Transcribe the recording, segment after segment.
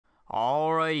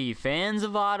Alrighty, fans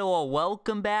of Ottawa,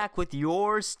 welcome back with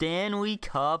your Stanley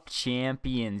Cup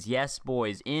champions. Yes,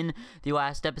 boys, in the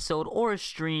last episode, or a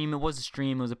stream, it was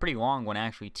a pretty long one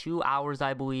actually, 2 hours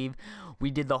I believe.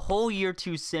 We did the whole year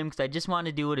 2 sim because I just wanted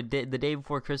to do it the day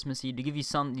before Christmas Eve to give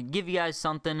you guys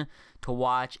something to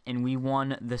watch, and we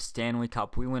won the Stanley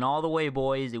Cup. We went all the way,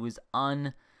 boys. It was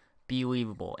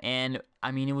unbelievable, and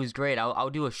I mean, it was great. I'll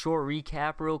do a short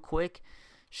recap real quick,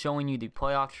 showing you the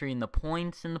playoff tree and the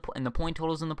points and the point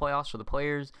totals in the playoffs for the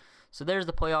players. So there's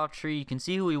the playoff tree. You can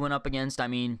see who we went up against. I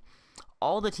mean,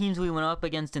 all the teams we went up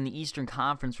against in the Eastern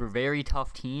Conference were very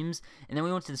tough teams. And then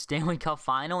we went to the Stanley Cup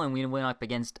Final and we went up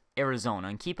against Arizona.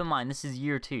 And keep in mind, this is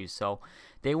year 2, so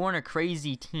they weren't a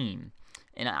crazy team.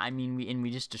 And I mean,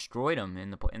 we just destroyed them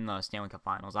in the Stanley Cup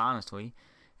Finals, honestly,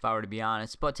 if I were to be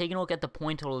honest. But taking a look at the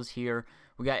point totals here,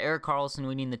 we got Erik Karlsson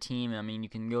leading the team. I mean, you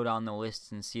can go down the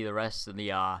list and see the rest of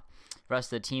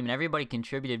the team, and everybody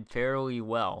contributed fairly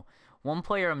well. One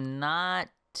player I'm not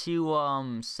too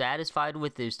satisfied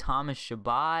with is Thomas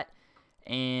Chabot,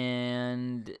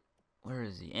 and where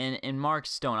is he? And Mark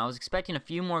Stone. I was expecting a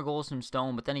few more goals from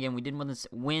Stone, but then again, we did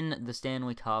win the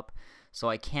Stanley Cup, so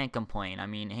I can't complain. I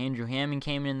mean, Andrew Hammond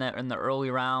came in the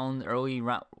early round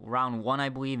 1, I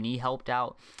believe, and he helped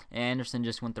out. Anderson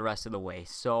just went the rest of the way.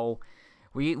 So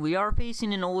we are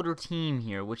facing an older team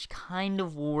here, which kind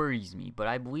of worries me, but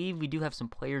I believe we do have some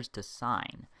players to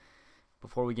sign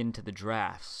before we get into the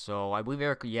draft. So I believe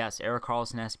Erik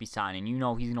Karlsson has to be signed, and you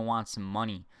know he's going to want some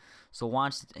money. So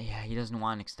he doesn't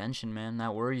want an extension, man.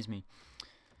 That worries me.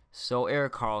 So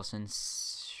Erik Karlsson,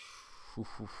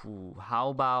 how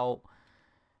about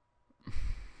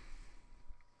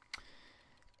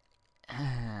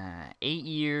 8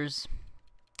 years,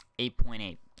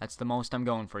 8.8. That's the most I'm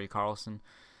going for you, Karlsson.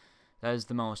 That is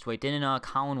the most. Wait, didn't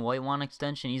Colin White want an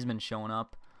extension? He's been showing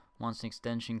up. Wants an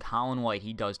extension. Colin White,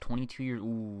 he does. 22 years.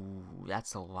 Ooh,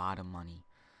 that's a lot of money.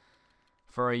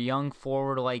 For a young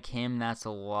forward like him, that's a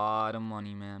lot of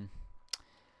money, man.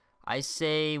 I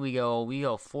say we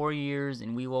go 4 years,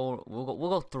 and we'll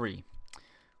go 3.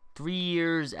 3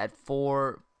 years at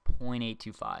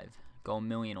 4.825. Go a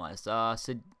million less.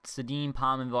 Sedin,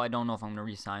 Pominville, I don't know if I'm gonna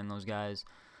re-sign those guys.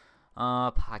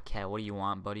 Paquette, what do you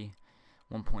want, buddy?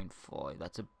 1.5.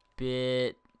 That's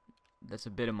a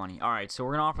bit of money. All right, so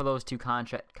we're gonna offer those 2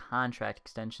 contract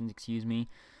extensions. Excuse me.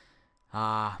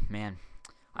 Man.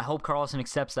 I hope Karlsson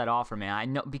accepts that offer, man. I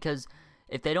know, because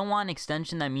if they don't want an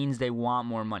extension, that means they want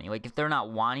more money. Like, if they're not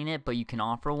wanting it, but you can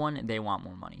offer one, they want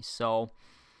more money. So,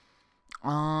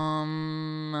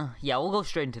 yeah, we'll go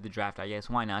straight into the draft, I guess.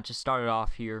 Why not? Just start it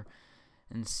off here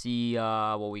and see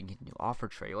what we can do. Offer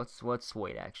trade. Let's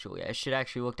wait, actually. I should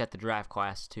actually looked at the draft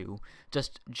class, too,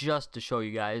 just to show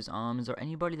you guys. Is there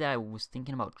anybody that I was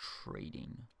thinking about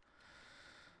trading?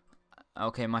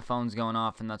 Okay, my phone's going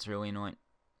off, and that's really annoying.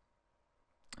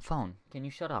 Phone, can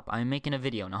you shut up? I'm making a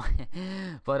video now.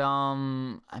 But I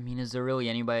mean, is there really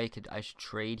anybody I should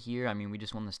trade here? I mean, we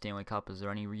just won the Stanley Cup. Is there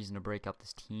any reason to break up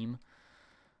this team?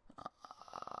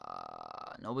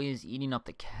 Nobody is eating up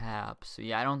the cap, so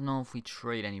yeah, I don't know if we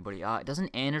trade anybody.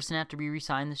 Doesn't Anderson have to be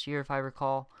re-signed this year, if I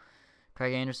recall?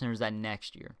 Craig Anderson, or is that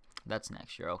next year? That's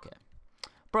next year. Okay,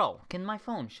 bro, can my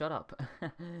phone shut up?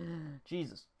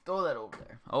 Jesus, throw that over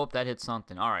there. Oh, that hit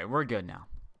something. All right, we're good now.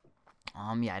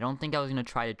 Yeah, I don't think I was gonna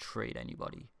try to trade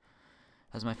anybody.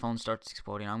 As my phone starts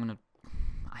exploding, I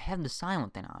have the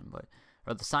silent thing on,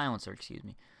 or the silencer, excuse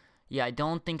me. Yeah, I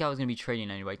don't think I was gonna be trading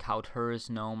anybody. Kyle Turris,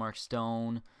 no. Mark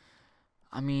Stone.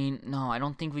 I mean, no, I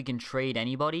don't think we can trade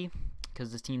anybody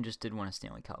because this team just did win a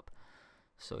Stanley Cup.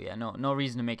 So yeah, no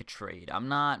reason to make a trade. I'm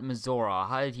not Mazora.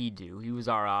 How did he do? He was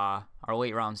our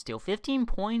late round steal. 15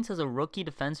 points as a rookie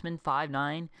defenseman,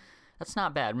 5'9". That's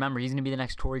not bad. Remember, he's gonna be the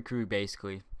next Torrey Krug,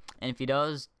 basically. And if he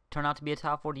does turn out to be a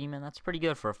top 4 D-man, that's pretty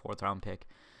good for a 4th round pick.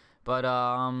 But,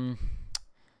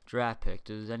 draft pick.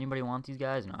 Does anybody want these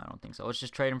guys? No, I don't think so. Let's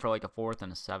just trade them for like a 4th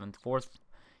and a 7th. 4th.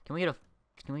 Can we get a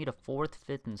 4th,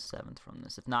 5th, and 7th from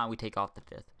this? If not, we take off the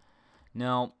 5th.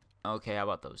 No. Okay, how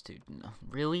about those 2? No.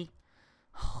 Really?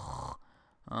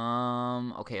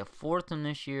 Okay, a 4th from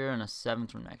this year and a 7th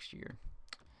from next year.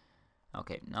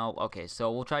 Okay, no. Okay,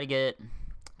 so we'll try to get...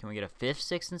 Can we get a 5th,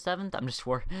 6th, and 7th?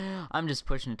 I'm just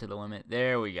pushing it to the limit.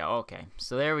 There we go. Okay,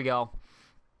 so there we go.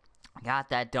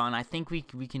 Got that done. I think we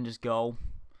can just go.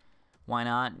 Why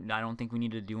not? I don't think we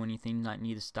need to do anything. I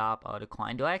need to stop.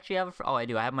 Decline. Do I actually have a... Oh, I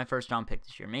do. I have my 1st round pick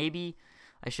this year. Maybe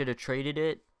I should have traded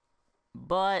it,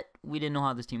 but we didn't know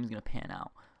how this team was going to pan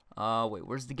out. Wait,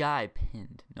 where's the guy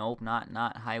pinned? Nope,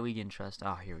 not high league interest.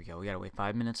 Oh, here we go. We got to wait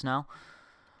 5 minutes now.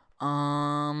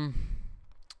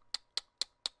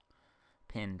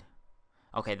 Pinned.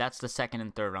 Okay, that's the second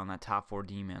and third round, that top 4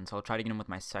 D-man. So I'll try to get him with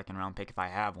my second round pick if I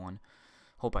have one.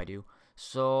 Hope I do.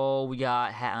 So we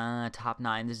got top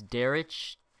 9. This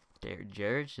Derich,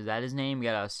 is that his name? We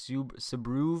got a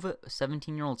Subruv,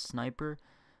 17-year-old sniper.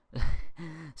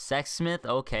 Sexsmith,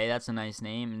 okay, that's a nice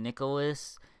name.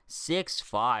 Nicholas,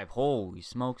 6'5". Holy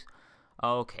smokes.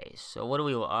 Okay, so what do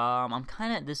we? I'm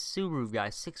kind of this Subruv guy,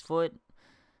 6 foot.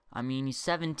 I mean, he's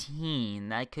 17.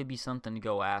 That could be something to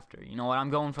go after. You know what? I'm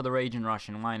going for the Raging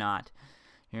Russian. Why not?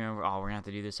 Here, we're gonna have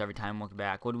to do this every time we look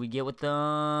back. What do we get with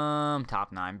them?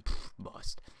 Top 9. Pfft,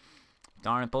 bust.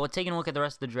 Darn it. But let's take a look at the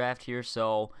rest of the draft here.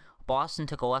 So, Boston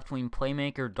took a left-wing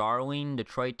playmaker, Darling.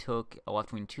 Detroit took a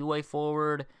left-wing two-way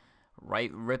forward,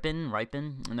 Ripon.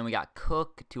 And then we got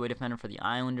Cook, two-way defender for the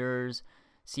Islanders.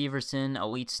 Severson,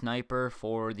 elite sniper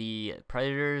for the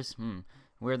Predators.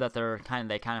 Weird that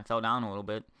they kind of fell down a little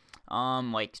bit.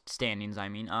 Like standings, I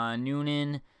mean.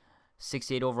 Noonan,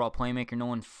 68 overall playmaker,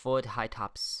 Nolan Foote, high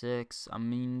top 6.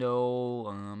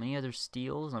 Amindo, any other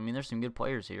steals? I mean, there's some good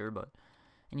players here, but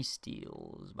any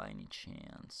steals by any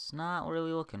chance? Not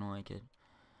really looking like it.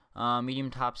 Medium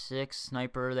top 6,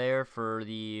 sniper there for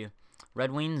the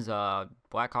Red Wings.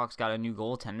 Blackhawks got a new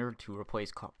goaltender to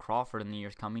replace Crawford in the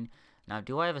years coming. Now,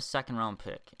 do I have a second round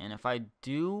pick? And if I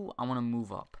do, I want to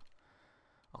move up.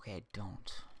 Okay, I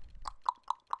don't.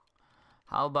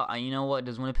 How about, you know what,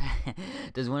 does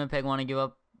Winnipeg want to give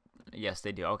up? Yes,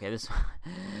 they do. Okay,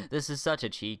 this is such a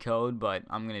cheat code, but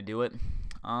I'm going to do it.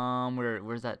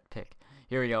 Where's that pick?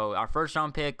 Here we go. Our first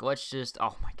round pick, let's just,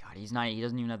 oh my god, he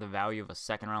doesn't even have the value of a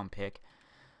second round pick.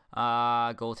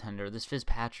 Goaltender, this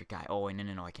Fitzpatrick guy. Oh, wait,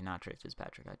 no, I cannot trade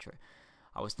Fitzpatrick.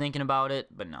 I was thinking about it,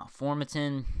 but no.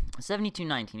 Formaton,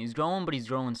 72-19. He's growing, but he's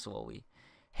growing slowly.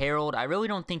 Harold, I really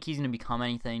don't think he's going to become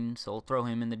anything, so we'll throw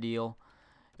him in the deal.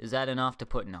 Is that enough to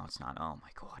put? No, it's not. Oh, my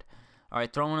God. All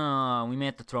right, we may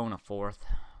have to throw in a 4th.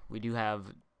 We do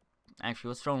have, actually,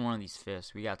 let's throw in one of these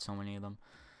 5ths. We got so many of them.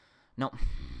 Nope.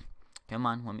 Come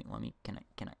on, can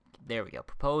I, there we go.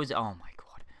 Propose, oh, my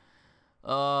God.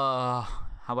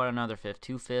 How about another 5th?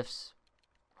 2 5ths.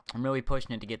 I'm really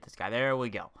pushing it to get this guy. There we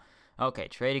go. Okay,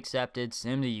 trade accepted.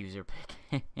 Sim the user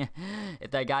pick. If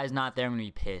that guy's not there, I'm going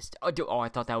to be pissed. Oh, I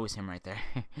thought that was him right there.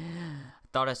 I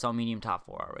thought I saw medium top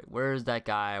 4. All right, where's that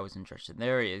guy I was interested in?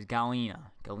 There he is, Galina,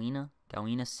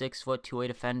 6 foot, 2-way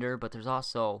defender. But there's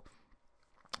also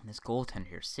this goaltender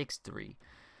here, 6'3".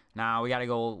 Now, we got to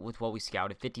go with what we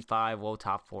scouted. 55, low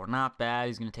top 4. Not bad.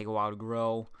 He's going to take a while to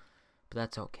grow. But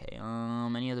that's okay.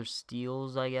 Any other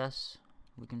steals, I guess,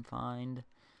 we can find?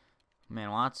 Man,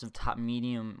 lots of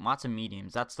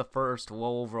mediums. That's the first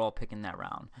low overall pick in that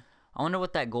round. I wonder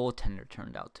what that goaltender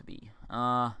turned out to be.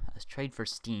 Let's trade for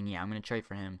Steen. Yeah, I'm going to trade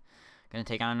for him. Going to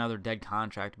take on another dead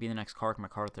contract to be the next Clark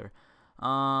MacArthur.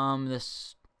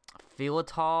 This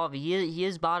Filatov, he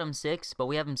is bottom 6, but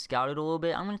we have him scouted a little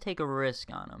bit. I'm going to take a risk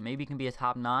on him. Maybe he can be a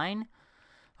top 9.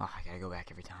 Oh, I got to go back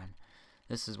every time.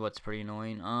 This is what's pretty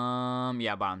annoying.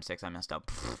 Yeah, bottom 6. I messed up.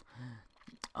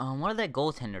 What did that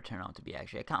goaltender turn out to be,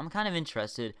 actually? I'm kind of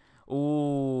interested.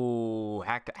 Ooh,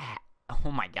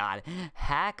 oh my god.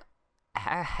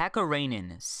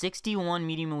 Hakkarainen, 61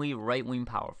 medium elite right wing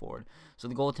power forward. So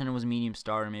the goaltender was medium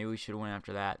starter. Maybe we should have went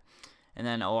after that. And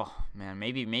then, oh man,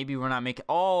 maybe we're not making.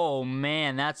 Oh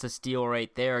man, that's a steal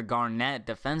right there. Garnett,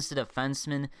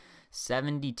 defenseman,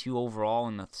 72 overall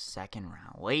in the second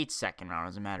round, late second round,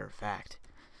 as a matter of fact.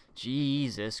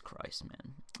 Jesus Christ,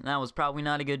 man. That was probably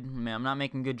not a good, man, I'm not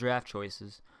making good draft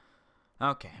choices.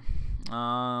 Okay.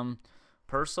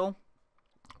 Purcell,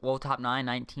 low top 9,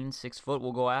 19, 6 foot.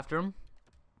 We'll go after him.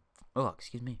 Oh,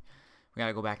 excuse me. We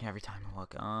gotta go back every time and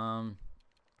look.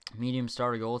 Medium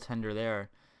starter goaltender there.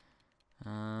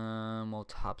 Low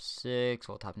top 6,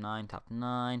 low top 9, top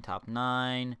 9, top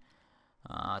 9.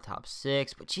 Top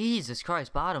 6. But Jesus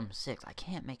Christ, bottom 6. I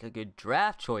can't make a good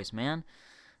draft choice, man.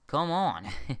 Come on.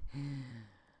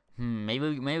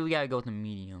 Maybe we gotta go with the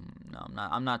medium. No,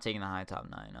 I'm not taking the high top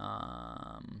 9.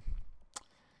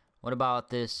 What about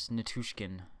this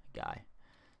Natushkin guy?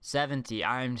 70.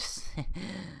 I'm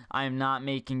not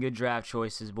making good draft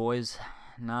choices, boys.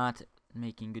 Not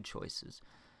making good choices.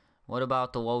 What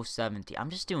about the low 70? I'm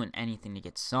just doing anything to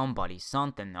get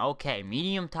something. Okay,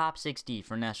 medium top 60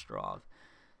 for Nesterov.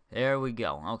 There we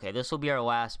go. Okay, this will be our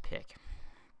last pick.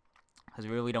 Because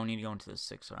we really don't need to go into the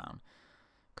 6th round.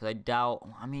 Because I doubt,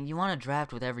 I mean, you want to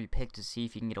draft with every pick to see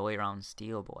if you can get a late round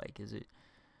steal, but like, is it?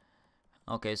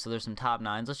 Okay, so there's some top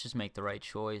 9s. Let's just make the right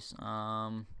choice.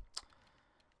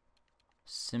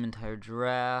 Sim entire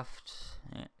draft.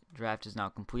 Draft is now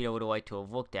complete. I would have liked to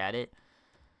have looked at it.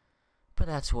 But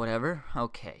that's whatever.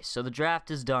 Okay, so the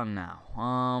draft is done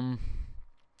now.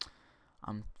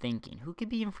 I'm thinking who could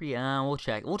be in free. We'll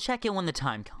check. We'll check it when the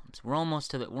time comes. We're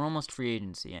almost free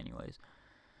agency, anyways.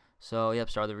 So yep,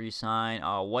 start the re-sign.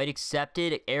 White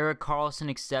accepted. Erik Karlsson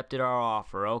accepted our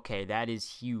offer. Okay, that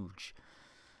is huge.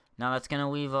 Now that's gonna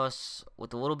leave us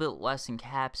with a little bit less in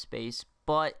cap space,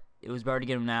 but it was better to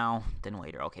get him now than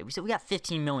later. Okay, we got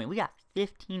 15 million. We got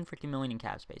 15 freaking million in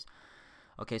cap space.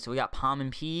 Okay, so we got Palm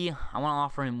and P. I want to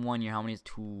offer him 1 year. How many is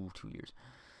 2 years?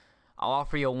 I'll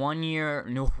offer you 1 year.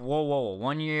 No, whoa.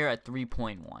 1 year at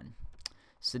 3.1.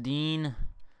 Sedin,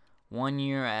 1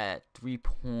 year at 3.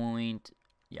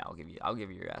 Yeah, I'll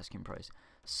give you your asking price.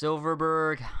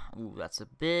 Silverberg, ooh, that's a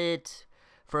bit.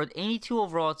 For 82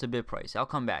 overall, it's a bit pricey. I'll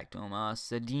come back to him.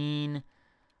 Sedin,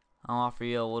 I'll offer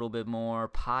you a little bit more.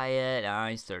 Pyatt,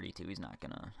 he's 32. He's not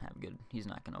gonna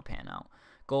pan out.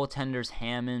 Goaltenders,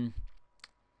 Hammond.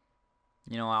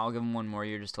 You know, I'll give him 1 more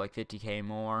year, just to like 50K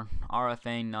more.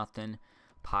 RFA, nothing.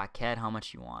 Paquette, how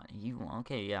much you want?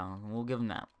 Okay, yeah, we'll give him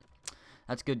that.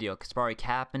 That's a good deal. Kasperi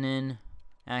Kapanen.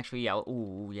 Actually, yeah.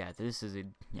 Ooh, yeah. This is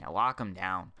lock him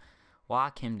down.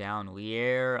 Lock him down.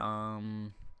 Lier.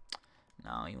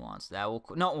 No, he wants that.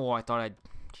 I thought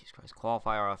Jesus Christ.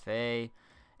 Qualify RFA.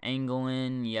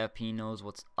 Engelin. Yep, he knows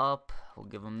what's up. We'll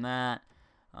give him that.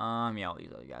 Yeah, all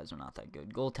these other guys are not that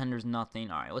good. Goaltenders,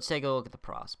 nothing. All right, let's take a look at the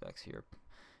prospects here.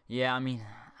 Yeah, I mean,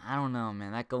 I don't know,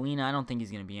 man. That Galena, I don't think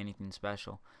he's gonna be anything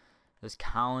special. This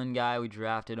Colin guy, we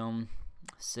drafted him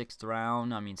 6th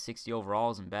round. I mean, 60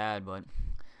 overall isn't bad, but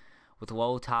with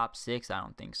low top 6, I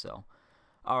don't think so.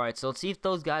 All right, so let's see if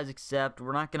those guys accept.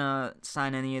 We're not gonna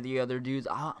sign any of the other dudes.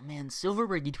 Oh man,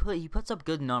 Silverberg, he puts up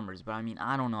good numbers, but I mean,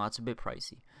 I don't know. That's a bit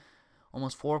pricey.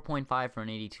 Almost 4.5 for an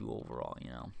 82 overall, you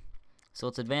know. So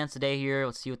let's advance today here.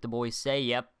 Let's see what the boys say.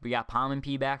 Yep, we got Palm and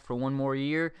P back for 1 more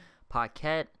year.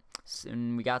 Paquette,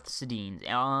 and we got the Sedins.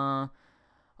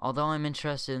 Although I'm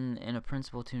interested in a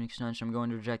principal tune extension, I'm going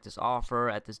to reject this offer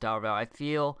at this dollar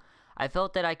value. I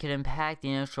felt that I could impact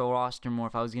the initial roster more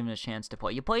if I was given a chance to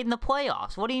play. You played in the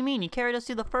playoffs. What do you mean? You carried us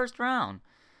through the 1st round.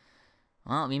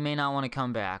 Well, we may not want to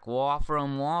come back. We'll offer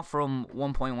him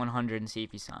 1.100 and see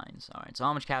if he signs. All right. So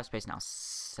how much cap space now?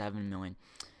 7 million.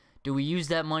 Do we use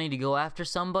that money to go after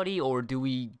somebody, or do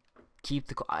we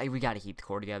keep we got to keep the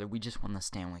core together. We just won the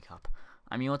Stanley Cup.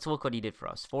 I mean, let's look what he did for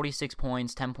us. 46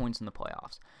 points, 10 points in the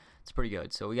playoffs. It's pretty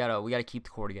good. So we gotta keep the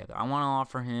core together. I want to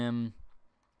offer him.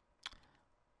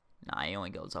 Nah, he only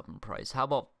goes up in price. How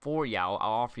about 4? Yeah, I'll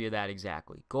offer you that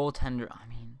exactly. Goaltender. I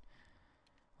mean,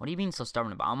 what are you being so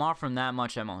stubborn about? I'm offering that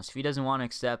much at most. If he doesn't want to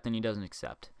accept, then he doesn't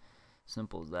accept.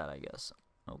 Simple as that, I guess.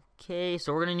 Okay,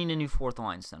 so we're gonna need a new 4th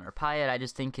line center. Pyatt, I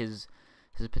just think his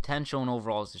potential and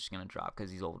overall is just gonna drop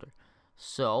because he's older.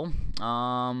 So,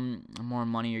 more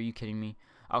money? Are you kidding me?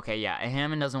 Okay, yeah,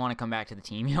 Hammond doesn't want to come back to the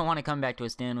team. You don't want to come back to a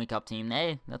Stanley Cup team.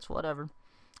 Hey, that's whatever.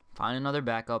 Find another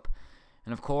backup.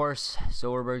 And of course,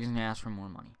 Silverberg is gonna ask for more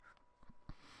money.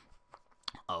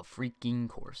 Of freaking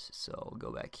course. So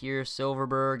go back here.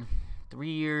 Silverberg, 3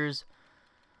 years,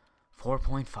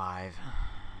 4.5.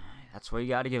 That's what you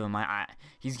got to give him.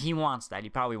 He wants that. He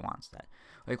probably wants that.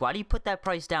 Like, why do you put that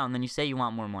price down and then you say you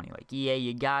want more money? Like, yeah,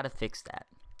 you got to fix that.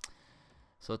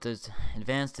 So it says,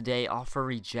 advance today, offer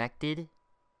rejected.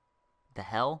 The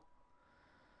hell?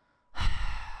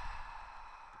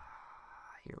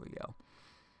 Here we go.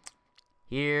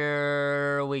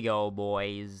 Here we go,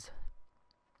 boys.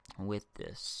 With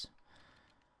this.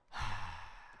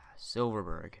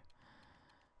 Silverberg.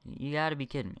 You got to be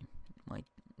kidding me. Like,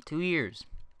 2 years.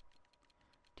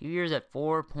 2 years at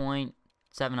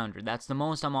 4.700. That's the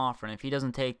most I'm offering. If he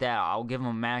doesn't take that, I'll give him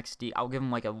a max. I'll give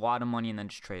him like a lot of money and then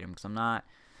just trade him because I'm not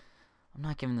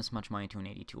giving this much money to an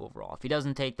 82 overall. If he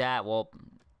doesn't take that, well,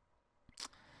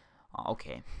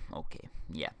 okay,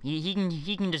 yeah, he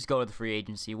can just go to the free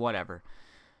agency, whatever.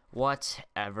 We don't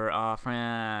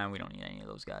need any of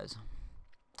those guys.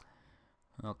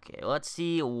 Okay, let's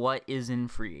see what is in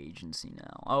free agency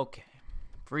now. Okay,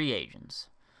 free agents.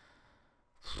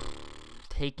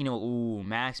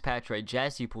 Max Pacioretty,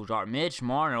 Jesse Puljar, Mitch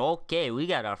Marner. Okay, we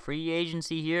got a free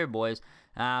agency here, boys.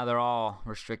 They're all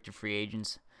restricted free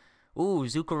agents.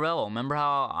 Zuccarello.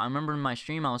 I remember in my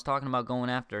stream I was talking about going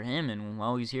after him, and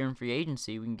while he's here in free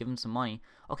agency, we can give him some money.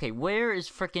 Okay, where is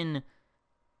frickin'...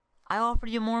 I offered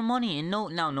you more money, and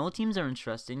no teams are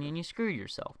interested, and you screwed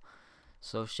yourself.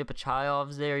 So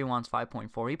Shipachyov's there. He wants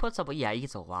 5.4. He puts up... Yeah, he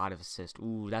gets a lot of assists.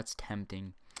 That's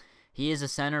tempting. He is a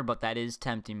center, but that is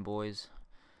tempting, boys.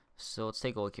 So let's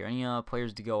take a look here. Any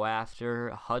players to go after?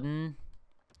 Hudden.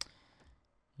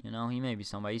 You know, he may be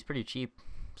somebody. He's pretty cheap,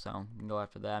 so we can go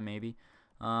after that maybe.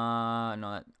 No,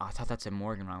 I thought that said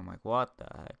Morgan. I'm like, what the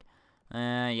heck?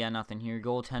 Yeah, nothing here.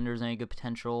 Goaltenders, any good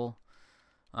potential?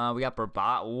 We got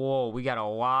Whoa, we got a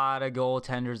lot of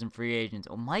goaltenders and free agents.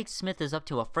 Oh, Mike Smith is up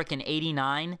to a freaking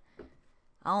 89.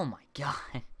 Oh my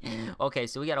god. Okay,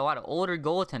 so we got a lot of older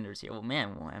goaltenders here. Well,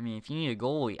 man, I mean, if you need a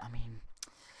goalie, I mean,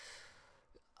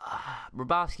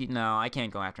 Bobrovsky. No, I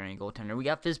can't go after any goaltender. We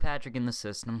got Fitzpatrick in the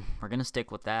system. We're gonna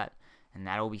stick with that, and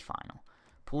that'll be final.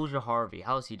 Pulja Harvey,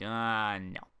 how's he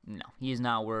doing? No, he is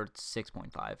not worth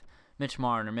 6.5. Mitch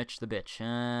Marner, Mitch the bitch.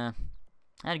 Had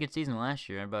a good season last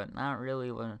year, but not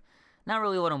really what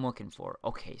I'm looking for.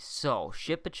 Okay, so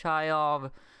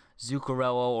Shipachayev,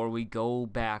 Zuccarello, or we go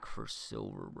back for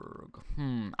Silverberg.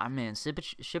 I mean,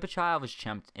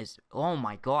 Shipachayev is oh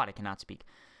my god, I cannot speak.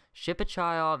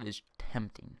 Shipachayev is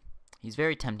tempting. He's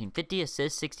very tempting. 50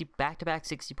 assists, 60 back-to-back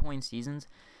 60-point seasons.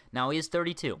 Now he is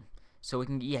 32. So we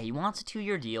can, he wants a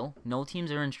 2-year deal. No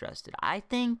teams are interested. I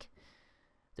think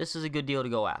this is a good deal to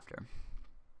go after.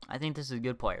 I think this is a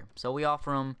good player. So we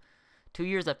offer him 2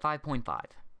 years at 5.5.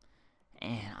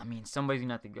 And, I mean, somebody's going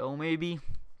to have to go maybe.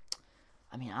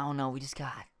 I mean, I don't know. We just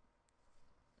got...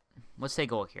 Let's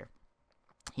take a look here.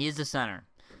 He is the center.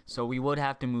 So we would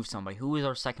have to move somebody. Who is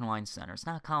our second-line center? It's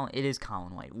not Colin. It is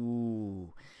Colin White.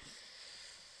 Ooh.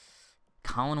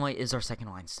 Colin White is our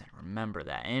second-line center. Remember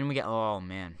that. And we got... Oh,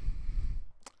 man.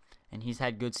 And he's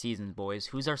had good seasons, boys.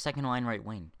 Who's our second-line right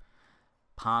wing?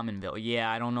 Pominville.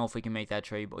 Yeah, I don't know if we can make that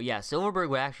trade. But, yeah, Silverberg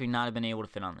would actually not have been able to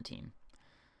fit on the team.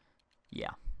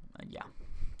 Yeah. Yeah.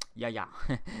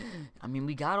 I mean,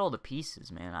 we got all the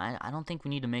pieces, man. I don't think we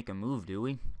need to make a move, do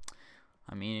we?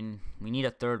 I mean, we need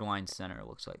a third-line center, it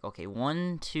looks like. Okay,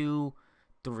 1, 2,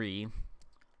 3,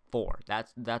 4.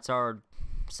 That's our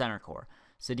center core.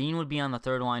 Sedin would be on the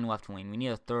third-line left wing. We need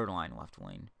a third-line left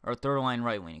wing. Or third-line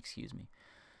right wing, excuse me.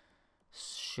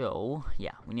 So,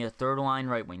 yeah, we need a third-line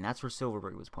right wing. That's where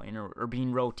Silverberg was playing, or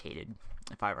being rotated,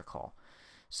 if I recall.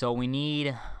 So we need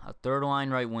a third-line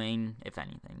right wing, if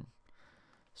anything.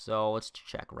 So let's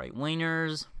check right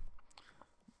wingers.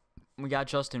 We got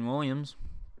Justin Williams.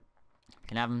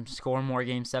 Can have him score more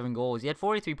games, 7 goals. He had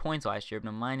 43 points last year, but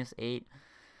a -8.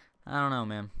 I don't know,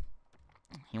 man.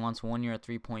 He wants 1 year at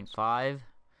 3.5.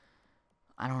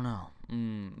 I don't know.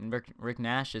 Rick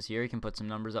Nash is here. He can put some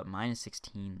numbers up.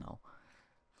 -16, though.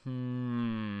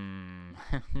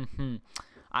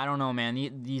 I don't know,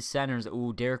 man. These centers.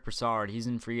 Ooh, Derek Brassard. He's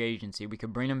in free agency. We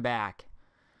could bring him back.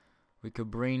 We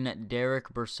could bring Derek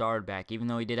Brassard back. Even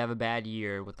though he did have a bad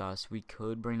year with us, we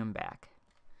could bring him back.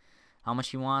 How much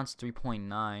he wants?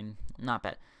 3.9. Not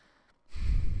bad.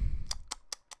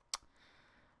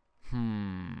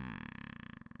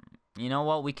 You know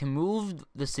what? We can move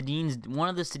the Sedins, one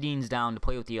of the Sedins down to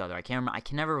play with the other. I can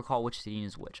never recall which Sedin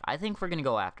is which. I think we're gonna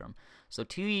go after him. So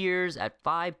 2 years at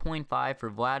 5.5 for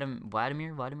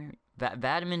Vladimir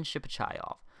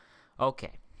Shipachayev.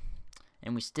 Okay,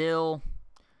 and we still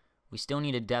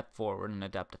need a depth forward and a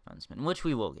depth defenseman, which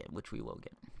we will get.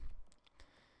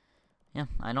 Yeah,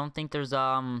 I don't think there's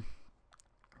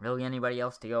really anybody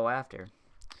else to go after.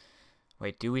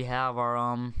 Wait, do we have our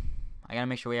I gotta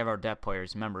make sure we have our depth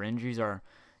players. Remember, injuries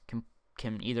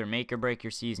can either make or break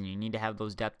your season. You need to have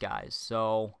those depth guys.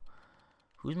 So,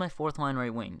 who's my fourth line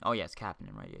right wing? Oh yeah, it's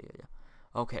Kapanen, right? Yeah.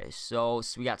 Okay, so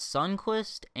we got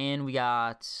Sundqvist and we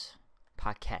got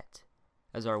Paquette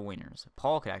as our winners.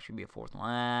 Paul could actually be a fourth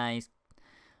line.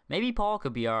 Maybe Paul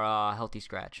could be our healthy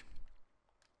scratch.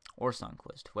 Or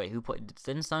Sundqvist. Wait,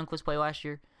 didn't Sundqvist play last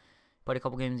year? Played a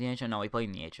couple games in the NHL? No, he played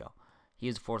in the HL. He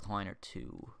is a fourth liner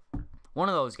too. One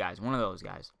of those guys.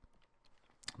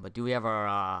 But do we have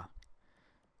our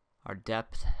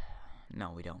depth?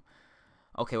 No, we don't.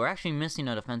 Okay, we're actually missing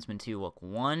a defenseman too. Look,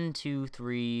 1, 2,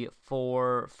 3,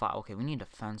 4, 5. Okay, we need a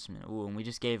defenseman. Ooh, and we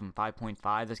just gave him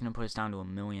 5.5. That's going to put us down to $1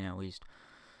 million at least.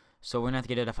 So we're going to have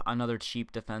to get another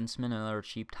cheap defenseman, another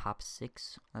cheap top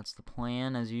 6. That's the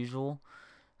plan, as usual.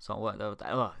 So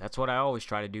that's what I always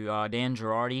try to do. Dan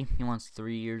Girardi, he wants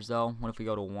 3 years, though. What if we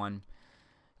go to 1?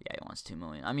 Yeah, he wants $2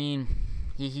 million. I mean,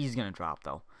 he's going to drop,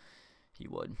 though. He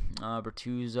would.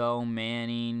 Bertuzzo,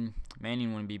 Manning.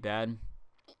 Manning wouldn't be bad.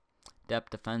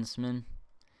 Depth defenseman.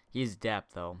 He's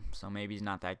depth, though, so maybe he's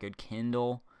not that good.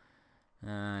 Kindle.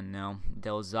 No.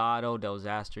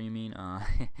 Delzaster, you mean?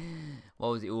 What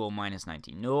was it? Ooh,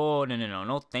 -19.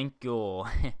 No, thank you.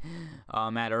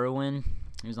 Matt Irwin.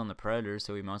 He was on the Predators,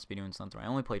 so he must be doing something right. I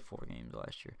only played 4 games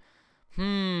last year.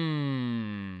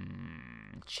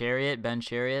 Ben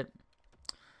Chariot.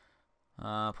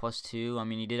 +2. I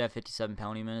mean, he did have 57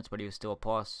 penalty minutes, but he was still a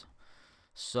plus.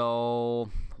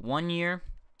 So, 1 year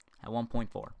at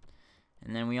 1.4.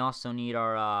 And then we also need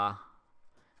our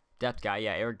depth guy.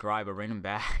 Yeah, Eric Greiber. Bring him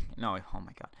back. No, oh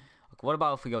my god. Okay, what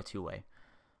about if we go 2-way?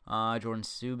 Jordan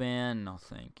Subban. No,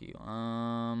 thank you.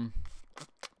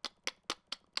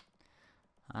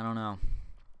 I don't know.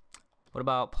 What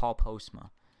about Paul Postma?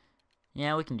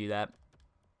 Yeah, we can do that.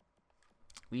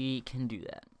 We can do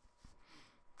that.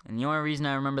 And the only reason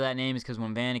I remember that name is because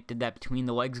when Vanek did that between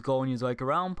the legs goal, and he was like,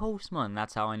 around Postma, and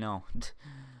that's how I know.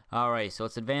 Alright, so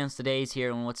let's advance the days here,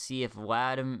 and let's see if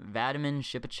Vladimir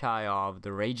Shipachayov,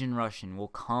 the Raging Russian, will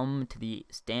come to the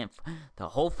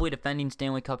hopefully defending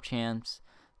Stanley Cup champs,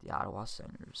 the Ottawa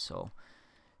Senators. So,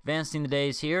 advancing the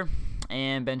days here,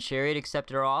 and Ben Sherritt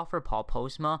accepted our offer. Paul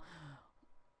Postma.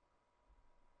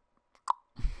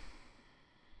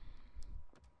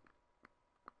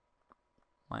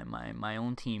 My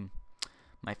own team,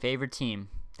 my favorite team,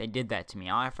 they did that to me.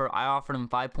 I offered them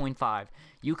 5.5.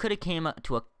 You could have came up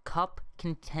to a cup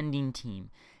contending team,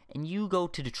 and you go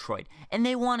to Detroit, and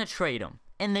they want to trade him,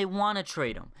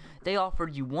 They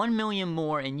offered you $1 million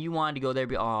more, and you wanted to go there.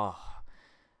 Oh,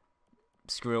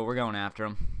 screw it, we're going after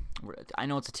him. I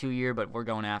know it's a 2-year, but we're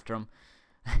going after him.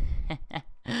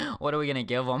 What are we gonna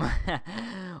give him?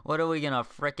 What are we gonna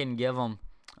frickin' give him?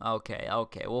 Okay,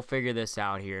 we'll figure this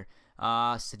out here.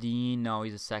 Sedin, no,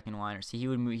 he's a second liner. See, he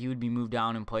would be moved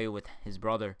down and play with his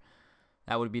brother.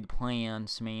 That would be the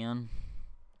plans, man.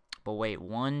 But wait,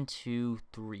 1, 2,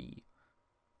 3,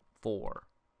 4.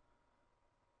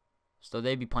 So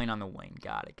they'd be playing on the wing.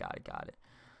 Got it.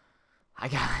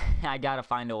 I gotta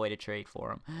find a way to trade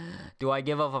for him. Do I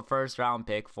give up a first-round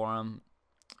pick for him?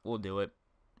 We'll do it.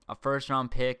 A first-round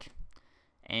pick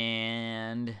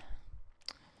and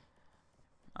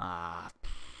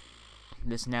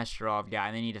this Nesterov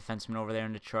guy. They need a defenseman over there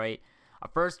in Detroit. A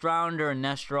first rounder and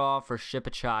Nesterov for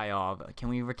Shipachayov. Can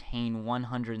we retain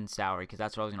 100 in salary? Because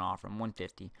that's what I was going to offer him.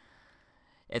 150.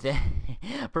 If they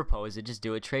propose it, just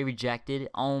do it. Trade rejected.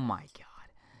 Oh my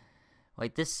god.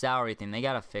 Like this salary thing, they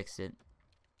got to fix it.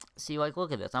 See, like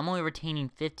look at this. I'm only retaining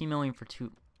 $50 million for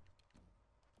 2.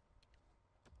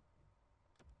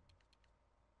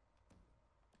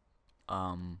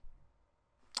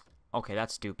 Okay,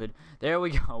 that's stupid. There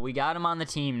we go. We got him on the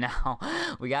team now.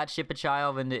 We got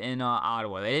Shipachayov in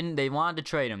Ottawa. They wanted to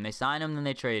trade him. They signed him, then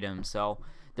they trade him. So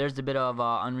there's a bit of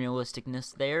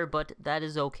unrealisticness there, but that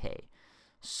is okay.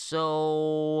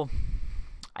 So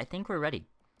I think we're ready.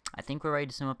 To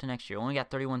sim up to next year. We only got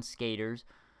 31 skaters,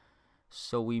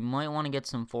 so we might want to get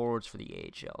some forwards for the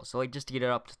AHL. So like just to get it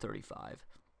up to 35.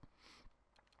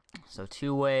 So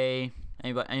two-way,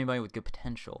 anybody with good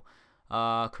potential.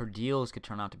 Cordeals could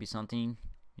turn out to be something.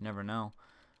 You never know.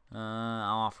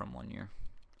 I'll offer him 1 year.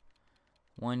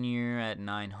 1 year at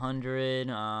 900.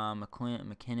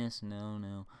 McInnes,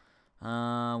 no.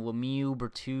 Lemieux,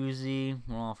 Bertuzzi.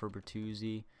 We'll offer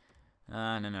Bertuzzi.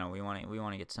 No. We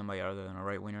want to get somebody other than a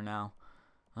right winger now.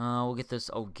 We'll get this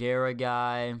O'Gara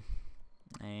guy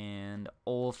and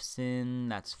Olofsson.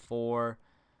 That's 4.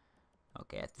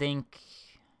 Okay, I think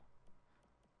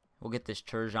we'll get this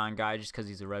Turgeon guy just because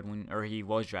he's a Red Wing, or he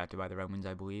was drafted by the Red Wings,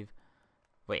 I believe.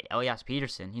 Wait, Elias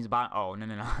Peterson. He's about. Oh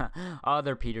no.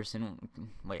 Other Peterson.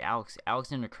 Wait,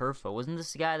 Alexander Kerfoot. Wasn't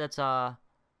this the guy that's I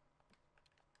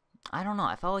don't know.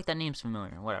 I felt like that name's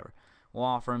familiar. Whatever. We'll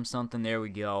offer him something. There we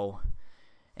go.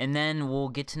 And then we'll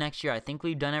get to next year. I think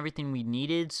we've done everything we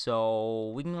needed,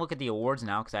 so we can look at the awards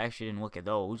now because I actually didn't look at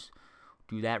those.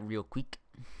 Do that real quick.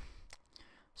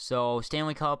 So,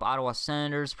 Stanley Cup, Ottawa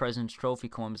Senators, President's Trophy,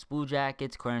 Columbus Blue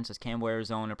Jackets, Clarence's Campbell,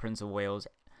 Arizona, Prince of Wales,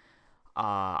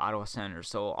 Ottawa Senators.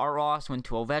 So, Art Ross went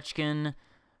to Ovechkin,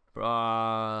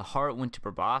 Hart went to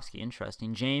Bobrovsky,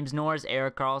 interesting. James Norris,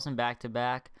 Erik Karlsson,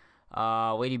 back-to-back.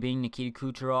 Lady Bing, Nikita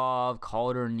Kucherov,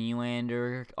 Calder,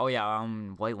 Nylander. Oh, yeah,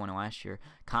 White won it last year.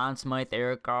 Conn Smythe,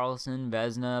 Erik Karlsson,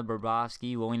 Vezina,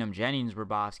 Bobrovsky, William Jennings,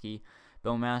 Bobrovsky,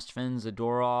 Bill Masterton,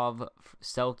 Zadorov,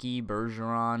 Selke,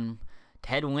 Bergeron,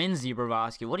 Ted Lindsay,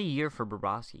 Bobrovsky. What a year for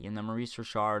Bobrovsky. And then Maurice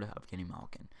Richard of Kenny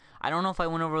Malkin. I don't know if I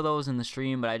went over those in the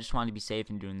stream, but I just wanted to be safe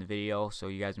in doing the video, so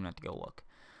you guys don't have to go look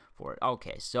for it.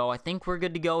 Okay, so I think we're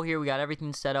good to go here. We got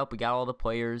everything set up. We got all the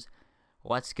players.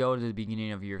 Let's go to the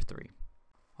beginning of year 3.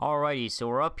 Alrighty, so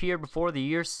we're up here before the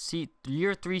year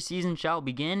 3 season shall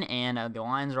begin, and the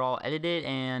lines are all edited,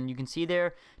 and you can see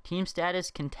there, team status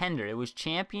contender. It was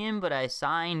champion, but I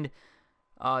signed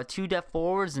 2 depth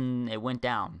forwards, and it went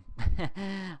down.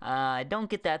 I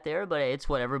don't get that there, but it's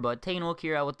whatever. But taking a look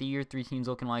here at what the year 3 team's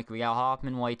looking like, we got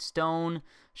Hoffman, White, Stone,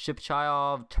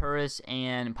 Shipachayov, Turris,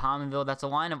 and Pominville. That's a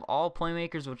line of all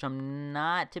playmakers, which I'm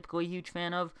not typically a huge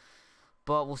fan of.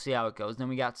 But we'll see how it goes. Then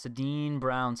we got Sedin,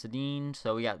 Brown, Sedin.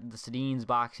 So we got the Sedins,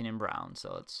 Boxing, and Brown.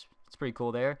 So it's pretty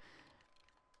cool there.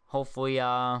 Hopefully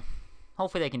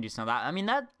they can do something. I mean,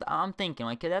 that I'm thinking,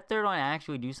 like, could that third line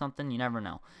actually do something? You never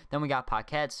know. Then we got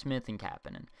Paquette, Smith, and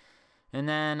Kapanen. And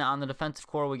then on the defensive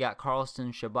core, we got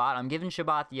Carlson, Shabbat. I'm giving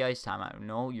Shabbat the ice time. I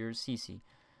know you're CC.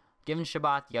 Giving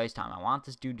Shabbat the ice time. I want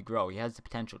this dude to grow. He has the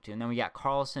potential to. And then we got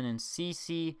Carlson and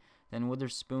CC, then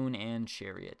Witherspoon and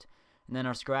Chariot. And then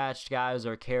our scratched guys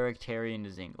are Carrick, Terry, and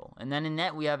Dzingel. And then in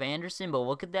net, we have Anderson. But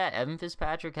look at that. Evan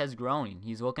Fitzpatrick has grown.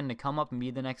 He's looking to come up and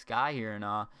be the next guy here in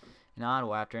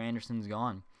Ottawa after Anderson's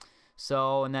gone.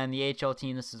 So, and then the HL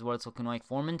team, this is what it's looking like.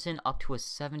 Formanton up to a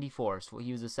 74. So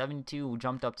he was a 72,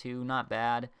 jumped up to, not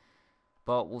bad.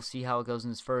 But we'll see how it goes in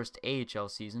his first AHL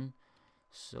season.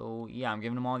 So, yeah, I'm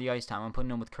giving him all the ice time. I'm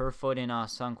putting him with Kerfoot and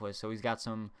Sundqvist. So he's got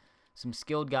some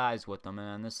skilled guys with him.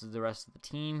 And this is the rest of the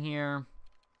team here.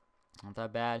 Not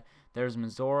that bad. There's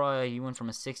Missoura. He went from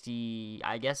a 60,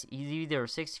 I guess he's either a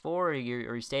 64 or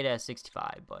he stayed at a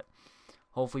 65. But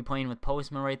hopefully playing with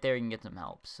Postman right there, you can get some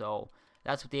help. So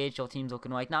that's what the HL team's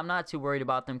looking like. Now, I'm not too worried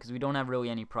about them because we don't have really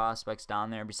any prospects down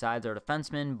there besides our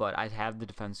defensemen, but I have the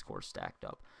defense core stacked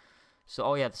up. So,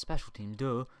 oh yeah, the special team,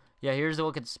 duh. Yeah, here's a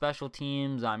look at the special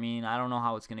teams. I mean, I don't know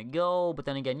how it's going to go, but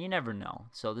then again, you never know.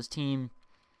 So this team,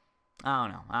 I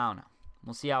don't know.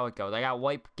 We'll see how it goes. I got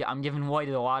White. I'm giving White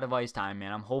a lot of ice time,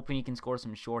 man. I'm hoping he can score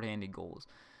some shorthanded goals.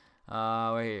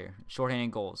 Right here.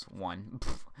 Shorthanded goals. 1.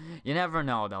 You never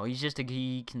know, though.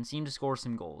 He can seem to score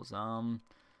some goals. 4-on-4,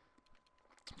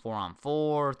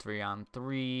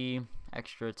 3-on-3,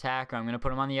 extra attacker. I'm going to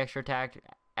put him on the extra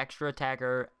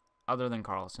attacker other than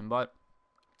Carlson. But,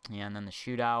 yeah, and then the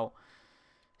shootout.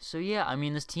 So, yeah, I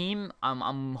mean, this team,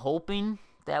 I'm hoping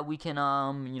that we can,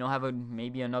 have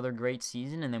maybe another great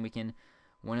season, and then we can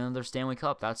win another Stanley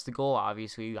Cup. That's the goal,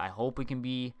 obviously. I hope we can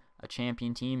be a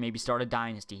champion team, maybe start a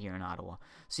dynasty here in Ottawa.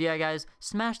 So yeah, guys,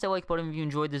 smash that like button if you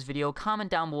enjoyed this video. Comment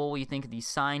down below what you think of these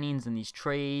signings and these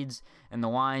trades and the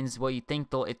lines, what you think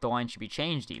if the line should be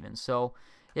changed even. So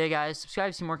yeah, guys,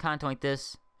 subscribe to see more content like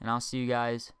this, and I'll see you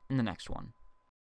guys in the next one.